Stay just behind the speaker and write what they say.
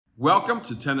Welcome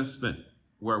to Tennis Spin,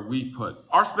 where we put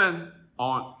our spin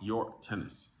on your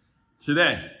tennis.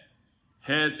 Today,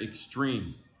 Head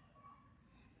Extreme.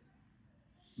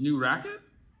 New racket?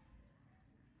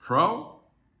 Pro?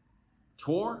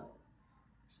 Tour?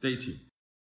 Stay tuned.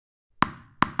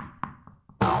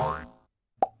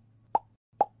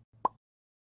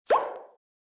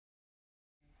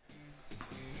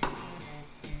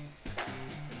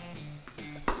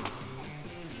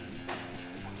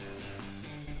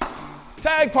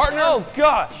 Tag partner! Oh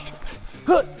gosh!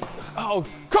 Oh,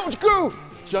 Coach Goo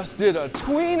just did a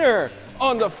tweener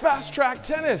on the Fast Track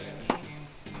Tennis.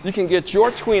 You can get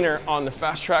your tweener on the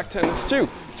Fast Track Tennis too.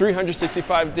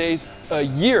 365 days a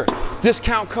year.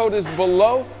 Discount code is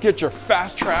below. Get your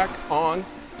Fast Track on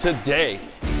today.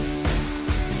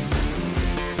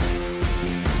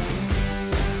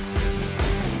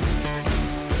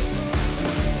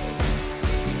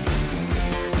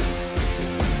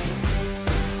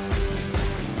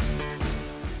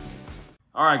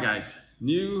 All right, guys,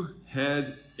 new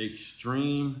Head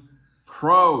Extreme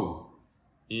Pro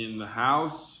in the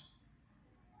house.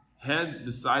 Head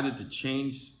decided to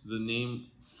change the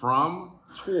name from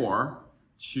Tour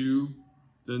to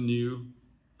the new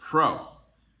Pro.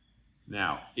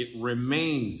 Now, it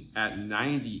remains at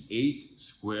 98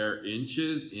 square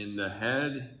inches in the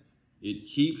head. It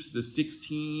keeps the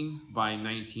 16 by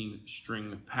 19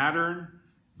 string pattern.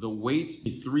 The weight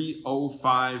is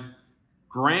 305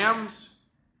 grams.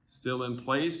 Still in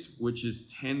place, which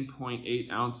is 10.8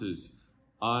 ounces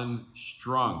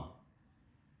unstrung.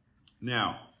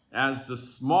 Now, as the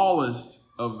smallest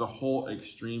of the whole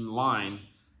Extreme line,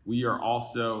 we are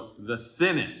also the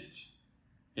thinnest.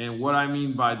 And what I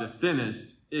mean by the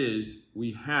thinnest is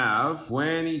we have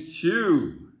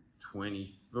 22,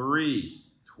 23,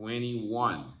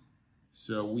 21.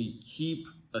 So we keep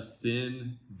a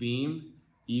thin beam.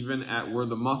 Even at where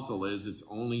the muscle is, it's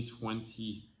only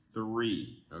 23,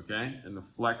 okay? And the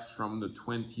flex from the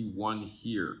 21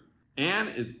 here. And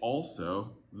it's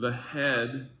also the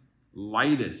head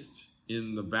lightest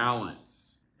in the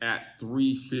balance at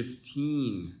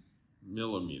 315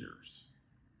 millimeters.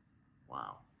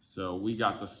 Wow. So we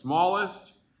got the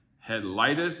smallest, head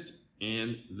lightest,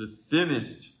 and the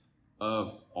thinnest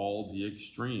of all the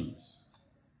Extremes.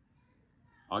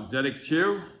 Auxetic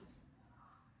 2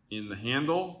 in the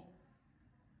handle,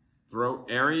 throat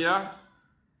area.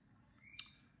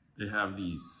 They have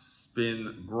these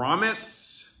spin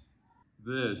grommets.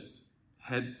 This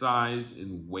head size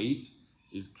and weight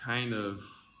is kind of,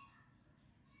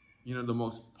 the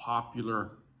most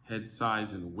popular head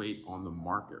size and weight on the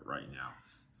market right now.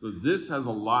 So this has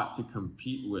a lot to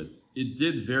compete with. It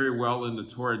did very well in the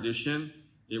Tour edition.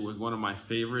 It was one of my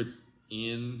favorites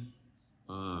in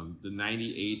the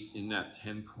 98s in that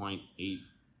 10.8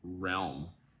 realm.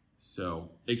 So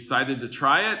excited to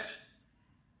try it.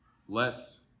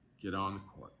 Let's get on the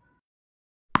court.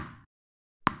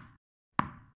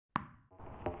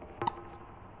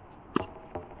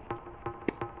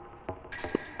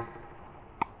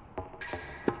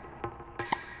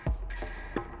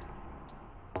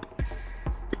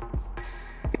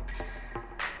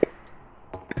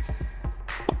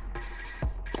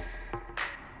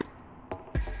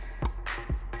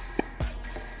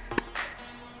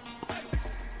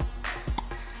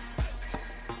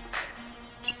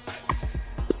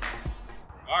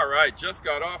 All right, just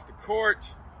got off the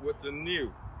court with the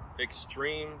new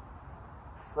Extreme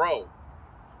Pro.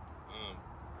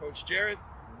 Coach Jerod,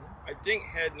 I think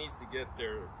Head needs to get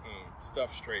their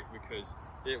stuff straight, because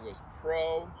it was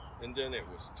Pro and then it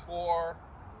was Tour.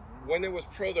 When it was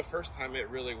Pro the first time, it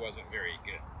really wasn't very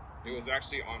good. It was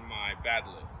actually on my bad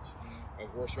list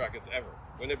of worst rackets ever.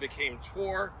 When it became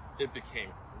Tour, it became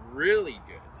really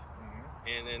good.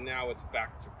 And then now it's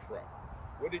back to Pro.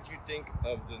 What did you think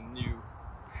of the new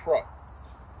Pro?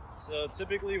 So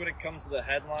typically when it comes to the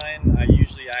headline, I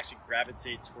usually actually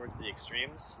gravitate towards the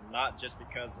Extremes, not just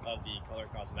because of the color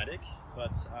cosmetic,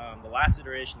 but the last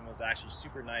iteration was actually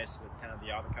super nice with kind of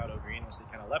the avocado green, which they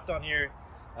kind of left on here.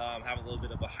 Have a little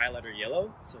bit of a highlighter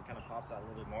yellow, so it kind of pops out a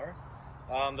little bit more.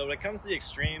 But when it comes to the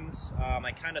Extremes,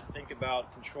 I kind of think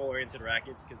about control-oriented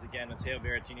rackets, because again, Matteo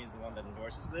Berrettini is the one that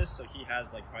endorses this, so he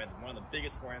has like probably one of the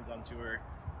biggest forehands on tour.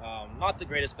 Not the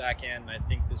greatest backhand. I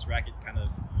think this racket kind of,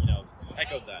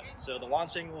 echoed that. So the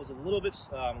launch angle was a little bit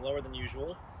lower than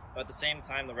usual, but at the same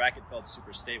time, the racket felt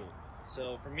super stable.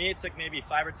 So for me, it took maybe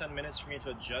 5 or 10 minutes for me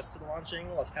to adjust to the launch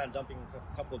angle. I was kind of dumping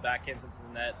a couple of backhands into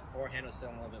the net. Forehand was still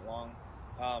a little bit long.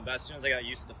 But as soon as I got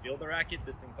used to the feel of the racket,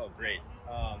 this thing felt great.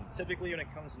 Typically, when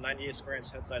it comes to 98 square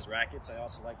inch head size rackets, I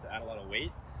also like to add a lot of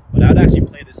weight, but I would actually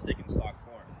play this stick and stock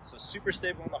form. So super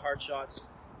stable on the hard shots.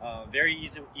 Very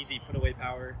easy put away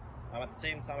power. At the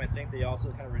same time, I think they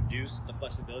also kind of reduced the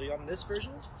flexibility on this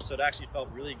version, so it actually felt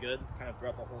really good kind of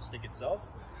throughout the whole stick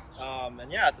itself.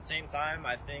 And yeah, at the same time,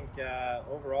 I think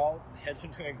overall, Head's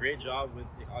been doing a great job with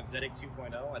the Auxetic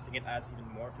 2.0. I think it adds even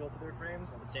more feel to their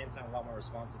frames, at the same time, a lot more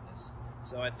responsiveness.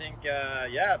 So I think,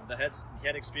 yeah, the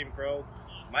Head Extreme Pro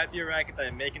might be a racket that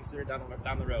I may consider down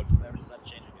the road if I ever decide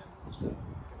to change again. So,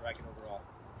 good racket overall.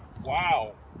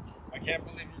 Wow, I can't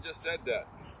believe you just said that.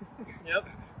 Yep.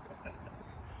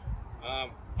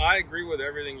 I agree with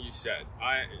everything you said.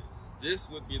 This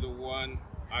would be the one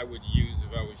I would use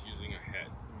if I was using a Head.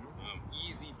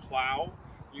 Easy plow.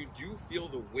 You do feel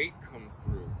the weight come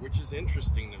through, which is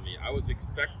interesting to me. I was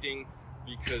expecting,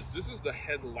 because this is the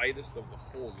Head lightest of the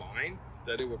whole line,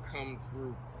 that it would come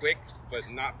through quick but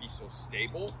not be so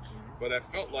stable. But I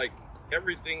felt like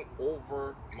everything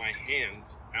over my hand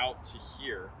out to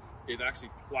here, it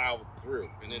actually plowed through,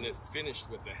 and then it finished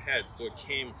with the head. So it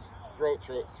came throat,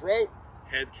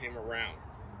 head came around.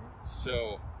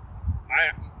 So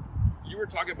you were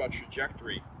talking about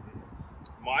trajectory.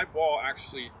 My ball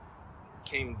actually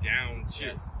came down too.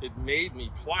 Yes. It made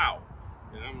me plow.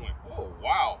 And I'm like, oh,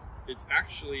 wow. It's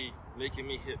actually making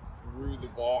me hit through the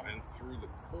ball and through the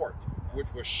court, which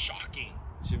was shocking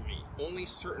to me. Only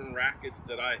certain rackets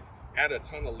that I add a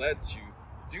ton of lead to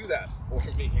do that for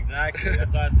me. Exactly.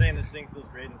 That's why I was saying this thing feels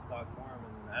great in stock form.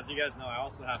 And as you guys know, I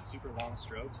also have super long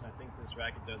strokes, and I think this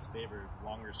racket does favor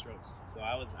longer strokes. So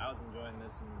I was enjoying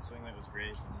this, and the swing weight was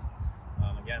great.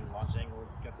 And, again, launch angle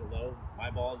kept it low. My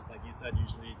balls, like you said,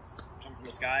 usually come from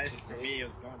the sky. For me, it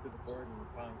was going through the court and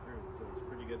plowing through. So it's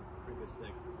pretty good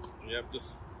stick. Yep.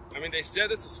 I mean, they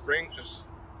said it's a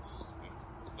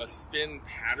spin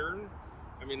pattern.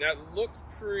 I mean, that looks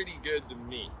pretty good to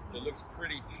me. It looks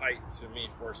pretty tight to me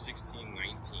for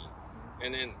 16-19.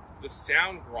 And then the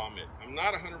sound grommet, I'm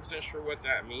not 100% sure what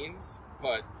that means,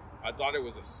 but I thought it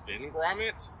was a spin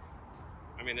grommet.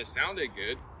 I mean, it sounded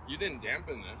good. You didn't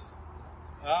dampen this.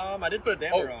 I did put a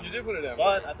damper on it. You did put a damper.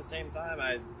 But at the same time,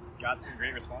 I got some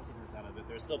great responsiveness out of it.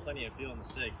 There's still plenty of feel in the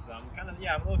stick, so I'm I'm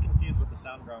a little confused what the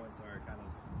sound grommets are, kind of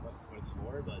what it's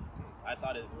for, but I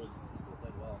thought it still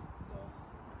played well, so,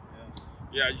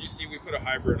 yeah. Yeah, as you see, we put a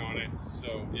hybrid on it,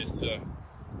 so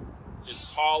it's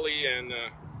poly and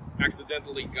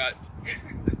accidentally got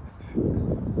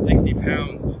 60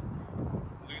 pounds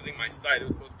losing my sight. It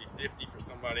was supposed to be 50 for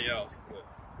somebody else, but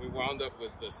we wound up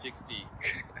with the 60.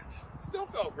 Still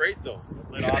felt great though.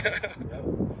 Played awesome. Yep.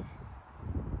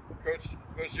 Coach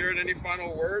Jerod, any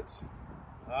final words?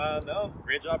 No,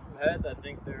 great job from Head. I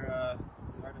think they're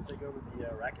starting to take over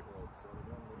the racket world, so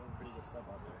they're doing pretty good stuff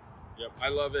out there. Yep, I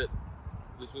love it.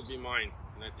 This would be mine,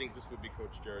 and I think this would be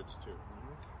Coach Jerod's too.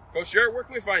 Coach Jerod, where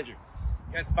can we find you?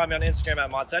 You guys can find me on Instagram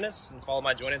at ModTennis, and follow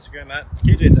my joint Instagram at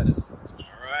KJ Tennis. All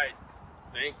right,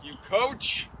 thank you,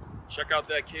 Coach. Check out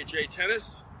that KJ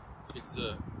Tennis. It's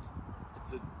a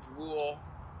dual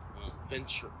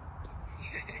venture.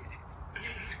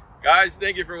 Guys,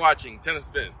 thank you for watching Tennis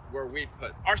Spin, where we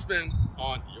put our spin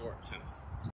on your tennis.